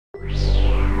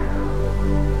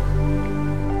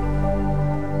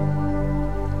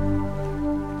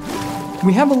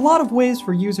We have a lot of ways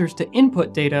for users to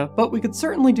input data, but we could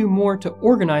certainly do more to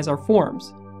organize our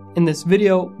forms. In this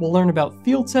video, we'll learn about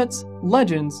field sets,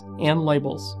 legends, and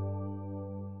labels.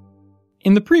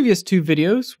 In the previous two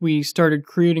videos, we started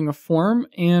creating a form,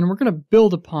 and we're going to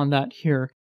build upon that here.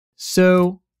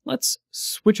 So let's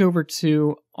switch over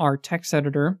to our text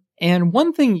editor. And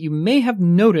one thing you may have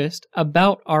noticed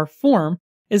about our form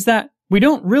is that we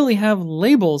don't really have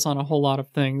labels on a whole lot of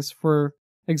things. For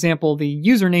example, the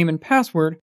username and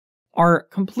password are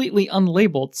completely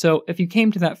unlabeled. So if you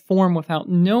came to that form without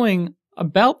knowing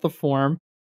about the form,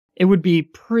 it would be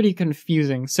pretty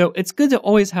confusing. So it's good to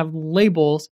always have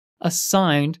labels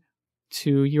assigned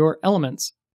to your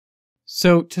elements.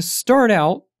 So to start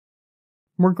out,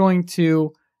 we're going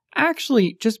to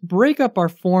actually just break up our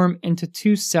form into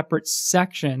two separate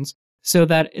sections so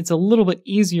that it's a little bit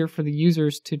easier for the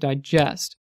users to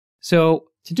digest. So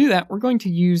to do that, we're going to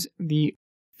use the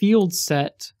field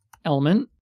set element.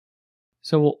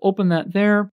 So we'll open that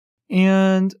there,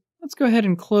 and let's go ahead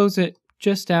and close it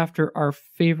just after our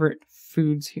favorite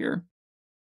foods here.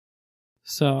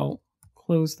 So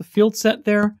close the field set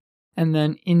there, and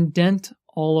then indent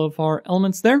all of our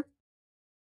elements there.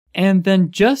 And then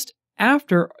just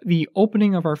after the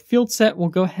opening of our field set, we'll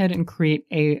go ahead and create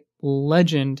a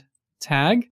legend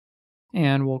tag,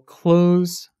 and we'll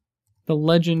close the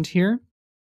legend here.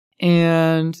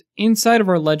 And inside of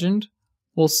our legend,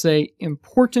 we'll say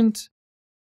important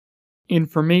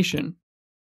information.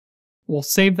 We'll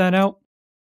save that out,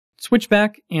 switch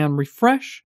back and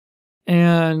refresh,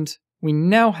 and we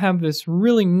now have this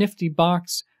really nifty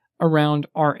box around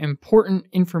our important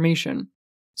information.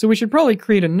 So we should probably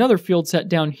create another field set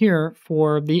down here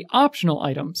for the optional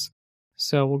items.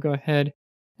 So we'll go ahead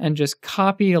and just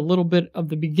copy a little bit of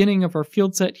the beginning of our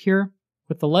field set here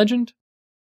with the legend.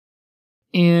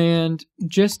 And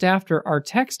just after our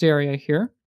text area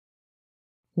here,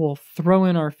 we'll throw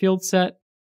in our field set.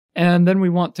 And then we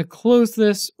want to close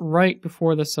this right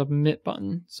before the submit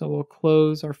button. So we'll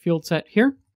close our field set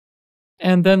here.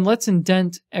 And then let's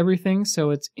indent everything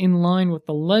so it's in line with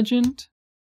the legend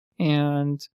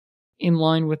and in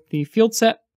line with the field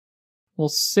set. We'll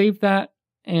save that,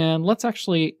 and let's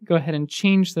actually go ahead and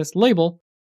change this label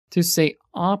to say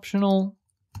optional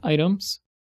items.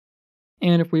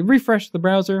 And if we refresh the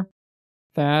browser,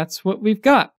 that's what we've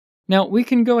got. Now we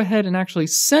can go ahead and actually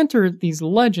center these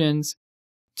legends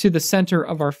to the center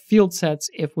of our field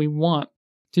sets if we want.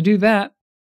 To do that,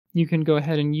 you can go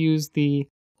ahead and use the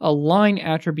align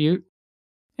attribute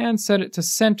and set it to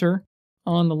center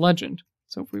on the legend.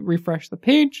 So if we refresh the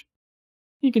page,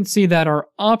 you can see that our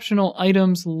optional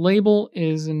items label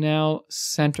is now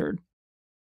centered.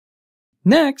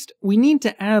 Next, we need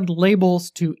to add labels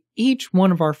to each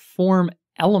one of our form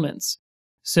elements.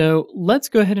 So let's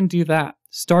go ahead and do that,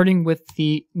 starting with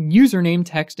the username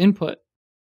text input.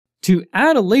 To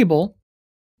add a label,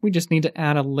 we just need to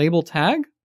add a label tag,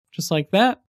 just like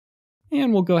that.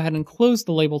 And we'll go ahead and close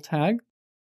the label tag.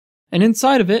 And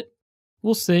inside of it,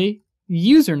 we'll say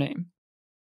username.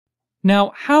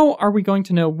 Now, how are we going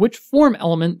to know which form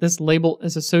element this label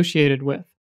is associated with?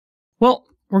 Well,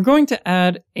 we're going to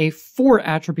add a for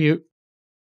attribute,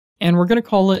 and we're going to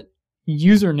call it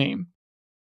username.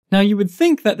 Now, you would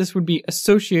think that this would be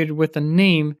associated with a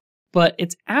name, but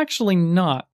it's actually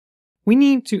not. We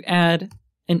need to add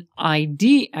an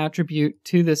ID attribute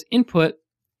to this input,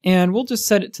 and we'll just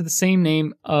set it to the same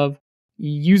name of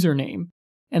username,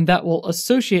 and that will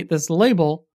associate this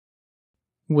label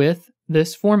with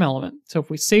this form element. So if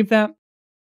we save that,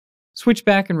 switch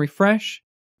back and refresh,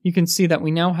 you can see that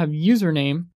we now have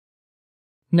username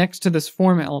next to this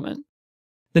form element.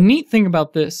 The neat thing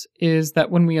about this is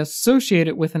that when we associate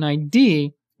it with an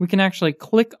ID, we can actually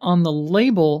click on the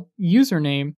label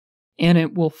username and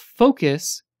it will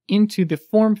focus into the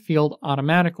form field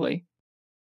automatically.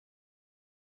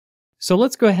 So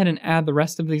let's go ahead and add the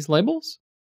rest of these labels.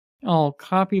 I'll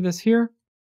copy this here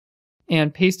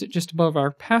and paste it just above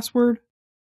our password.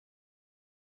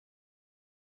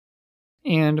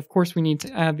 And of course we need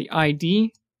to add the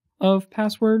ID of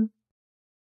password.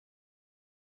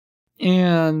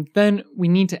 And then we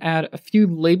need to add a few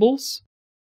labels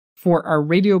for our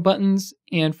radio buttons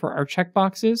and for our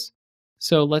checkboxes.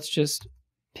 So let's just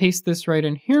paste this right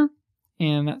in here.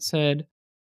 And that said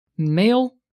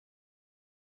mail.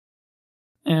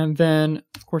 And then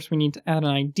of course we need to add an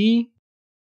ID.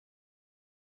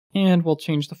 And we'll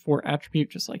change the for attribute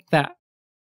just like that.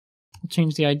 We'll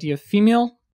change the ID of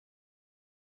female.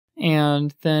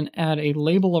 And then add a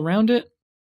label around it.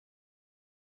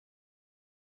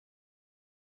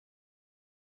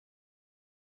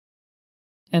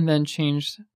 And then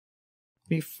change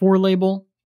the for label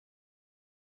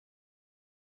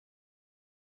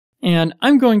And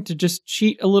I'm going to just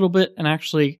cheat a little bit and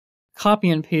actually copy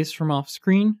and paste from off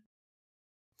screen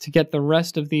to get the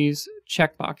rest of these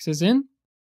checkboxes in.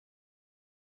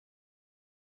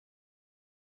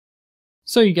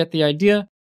 So you get the idea.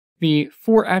 The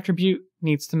for attribute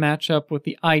needs to match up with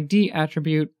the ID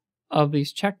attribute of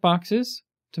these checkboxes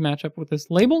to match up with this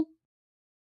label.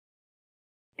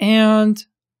 And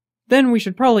then we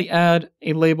should probably add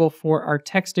a label for our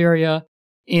text area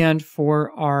and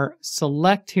for our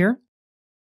select here.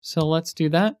 So let's do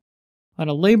that. Add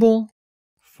a label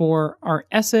for our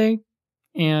essay,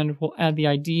 and we'll add the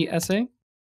ID essay.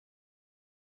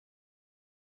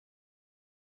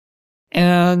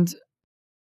 And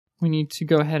we need to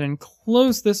go ahead and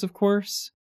close this, of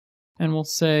course, and we'll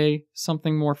say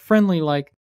something more friendly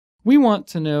like, we want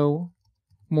to know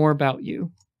more about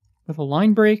you, with a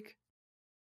line break.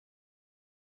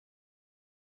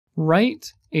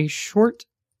 Write a short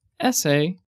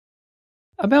essay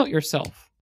about yourself.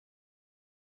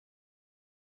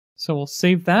 So we'll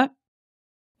save that.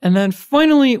 And then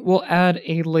finally, we'll add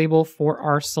a label for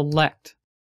our select.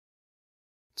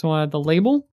 So we'll add the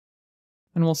label,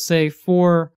 and we'll say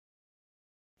for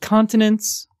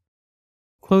continents,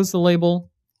 close the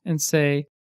label, and say,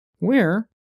 where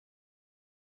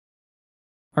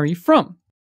are you from?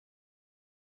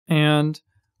 And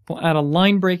we'll add a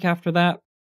line break after that.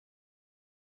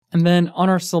 And then on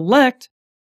our select,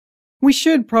 we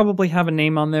should probably have a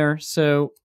name on there,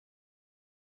 so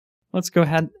let's go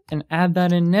ahead and add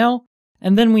that in now.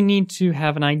 And then we need to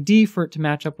have an ID for it to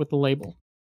match up with the label.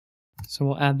 So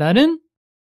we'll add that in.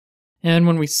 And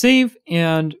when we save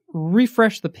and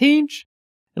refresh the page,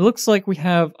 it looks like we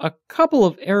have a couple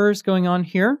of errors going on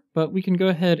here, but we can go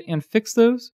ahead and fix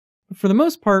those. But for the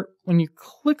most part, when you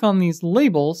click on these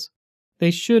labels,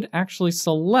 they should actually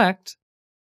select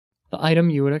the item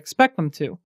you would expect them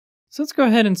to. So let's go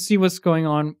ahead and see what's going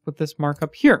on with this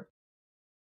markup here.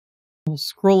 We'll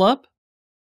scroll up,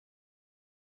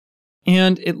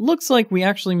 and it looks like we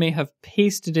actually may have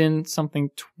pasted in something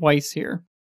twice here.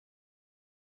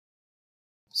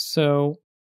 So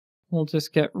we'll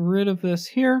just get rid of this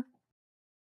here,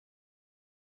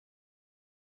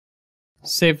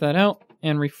 save that out,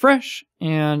 and refresh,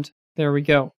 and there we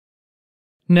go.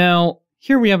 Now,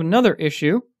 here we have another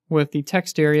issue with the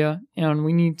text area, and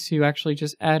we need to actually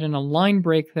just add in a line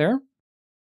break there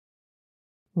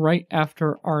right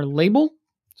after our label.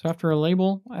 So after a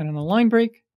label, add in a line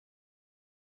break,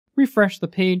 refresh the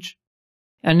page,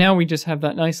 and now we just have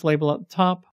that nice label at the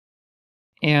top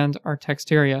and our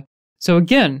text area. So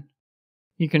again,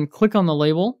 you can click on the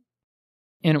label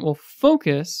and it will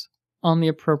focus on the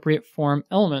appropriate form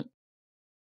element.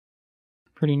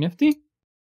 Pretty nifty.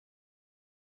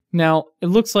 Now, it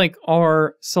looks like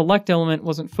our select element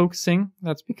wasn't focusing.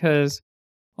 That's because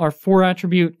our for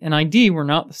attribute and ID were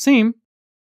not the same.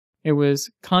 It was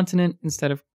continent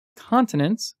instead of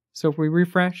continents. So if we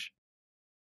refresh,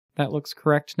 that looks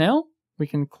correct now. We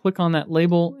can click on that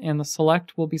label and the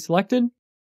select will be selected.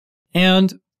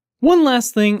 And one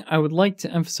last thing I would like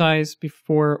to emphasize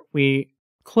before we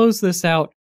close this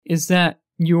out is that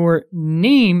your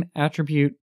name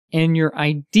attribute and your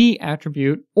ID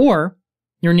attribute, or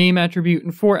your name attribute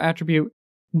and for attribute,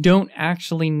 don't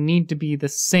actually need to be the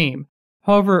same.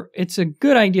 However, it's a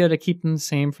good idea to keep them the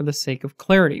same for the sake of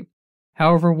clarity.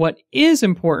 However, what is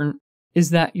important is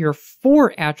that your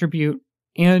for attribute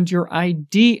and your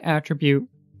ID attribute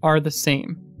are the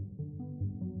same.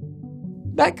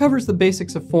 That covers the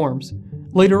basics of forms.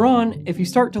 Later on, if you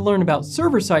start to learn about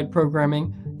server-side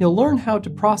programming, you'll learn how to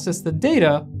process the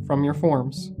data from your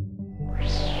forms.